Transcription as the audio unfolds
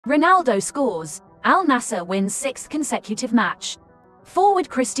Ronaldo scores. Al Nassr wins 6th consecutive match. Forward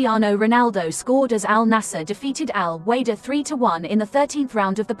Cristiano Ronaldo scored as Al Nassr defeated Al Wehda 3-1 in the 13th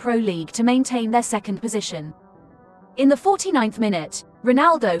round of the Pro League to maintain their second position. In the 49th minute,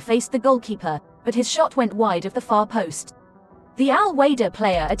 Ronaldo faced the goalkeeper, but his shot went wide of the far post. The Al Wehda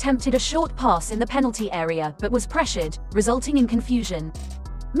player attempted a short pass in the penalty area but was pressured, resulting in confusion.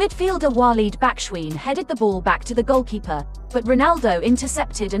 Midfielder Waleed Bakshween headed the ball back to the goalkeeper, but Ronaldo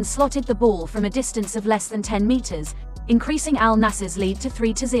intercepted and slotted the ball from a distance of less than 10 meters, increasing Al Nassr's lead to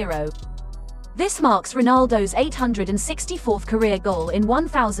 3-0. This marks Ronaldo's 864th career goal in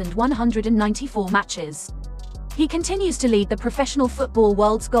 1,194 matches. He continues to lead the professional football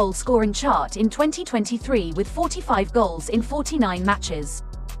world's goal-scoring chart in 2023 with 45 goals in 49 matches.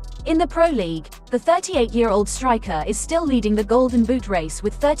 In the Pro League, the 38-year-old striker is still leading the Golden Boot race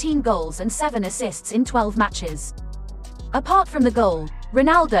with 13 goals and 7 assists in 12 matches. Apart from the goal,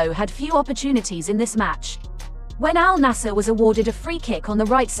 Ronaldo had few opportunities in this match. When Al Nassr was awarded a free kick on the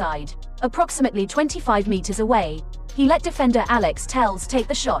right side, approximately 25 meters away, he let defender Alex Telles take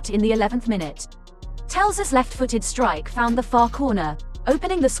the shot in the 11th minute. Tells's left-footed strike found the far corner,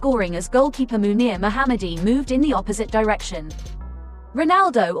 opening the scoring as goalkeeper Munir Mohammadi moved in the opposite direction.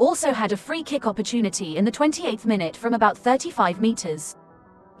 Ronaldo also had a free kick opportunity in the 28th minute from about 35 meters.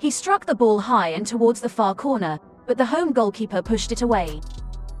 He struck the ball high and towards the far corner, but the home goalkeeper pushed it away.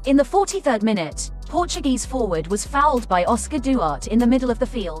 In the 43rd minute, Portuguese forward was fouled by Oscar Duarte in the middle of the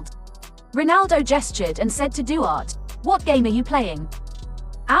field. Ronaldo gestured and said to Duarte, "What game are you playing?"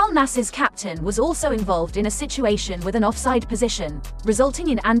 Al Nassr's captain was also involved in a situation with an offside position, resulting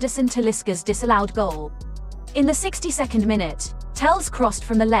in Anderson Talisca's disallowed goal. In the 62nd minute, Telles crossed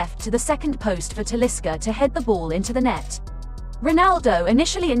from the left to the second post for Talisca to head the ball into the net. Ronaldo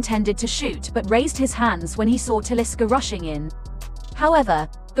initially intended to shoot but raised his hands when he saw Talisca rushing in. However,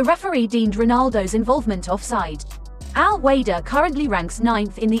 the referee deemed Ronaldo's involvement offside. Al Wehda currently ranks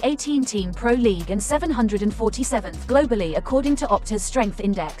 9th in the 18-team Pro League and 747th globally according to Opta's Strength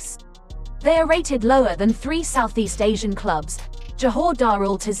Index. They are rated lower than 3 Southeast Asian clubs: Johor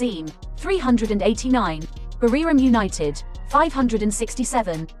Darul Ta'zim, 389, Bariram United,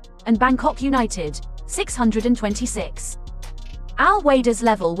 567, and Bangkok United, 626. Al Wehda's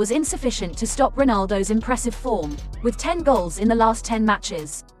level was insufficient to stop Ronaldo's impressive form, with 10 goals in the last 10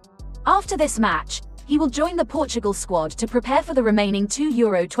 matches. After this match, he will join the Portugal squad to prepare for the remaining 2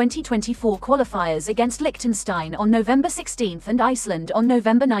 Euro 2024 qualifiers against Liechtenstein on November 16 and Iceland on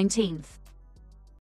November 19.